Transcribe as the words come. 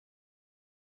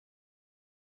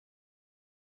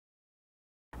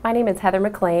My name is Heather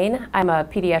McLean. I'm a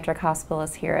pediatric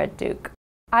hospitalist here at Duke.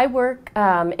 I work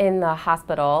in the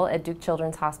hospital at Duke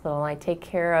Children's Hospital, and I take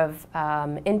care of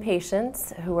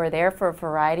inpatients who are there for a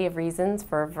variety of reasons,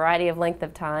 for a variety of length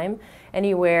of time,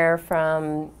 anywhere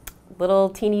from little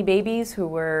teeny babies who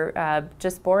were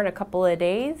just born a couple of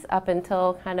days up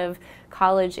until kind of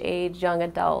college age young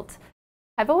adult.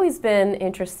 I've always been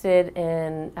interested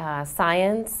in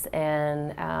science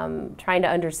and trying to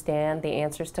understand the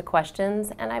answers to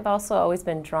questions, and I've also always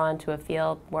been drawn to a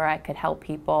field where I could help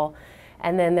people.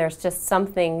 And then there's just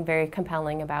something very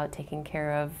compelling about taking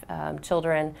care of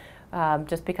children,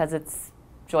 just because it's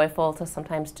joyful to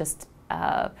sometimes just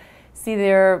see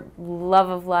their love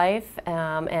of life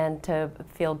and to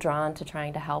feel drawn to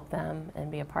trying to help them and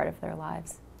be a part of their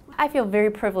lives. I feel very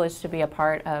privileged to be a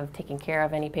part of taking care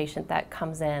of any patient that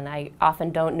comes in. I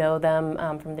often don't know them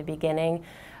from the beginning,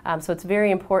 so it's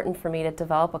very important for me to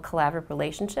develop a collaborative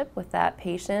relationship with that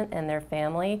patient and their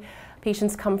family.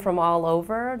 Patients come from all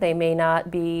over. They may not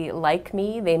be like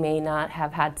me, they may not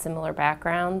have had similar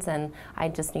backgrounds, and I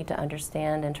just need to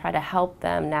understand and try to help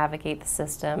them navigate the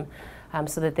system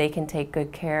so that they can take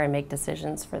good care and make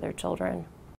decisions for their children.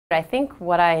 I think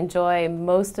what I enjoy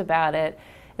most about it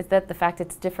is that the fact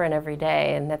it's different every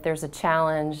day and that there's a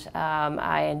challenge.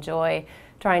 I enjoy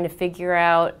trying to figure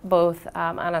out both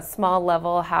on a small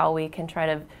level how we can try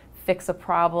to fix a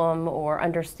problem or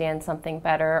understand something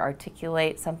better,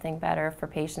 articulate something better for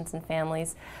patients and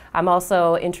families. I'm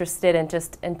also interested in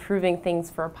just improving things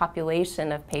for a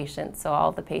population of patients, so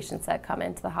all the patients that come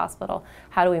into the hospital.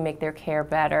 How do we make their care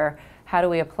better? How do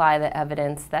we apply the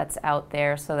evidence that's out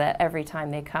there so that every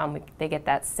time they come, they get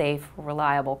that safe,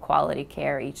 reliable, quality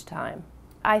care each time?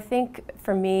 I think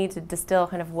for me to distill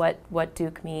kind of what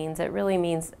Duke means, it really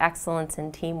means excellence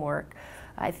in teamwork.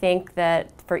 I think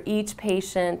that for each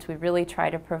patient, we really try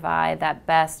to provide that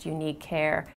best, unique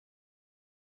care.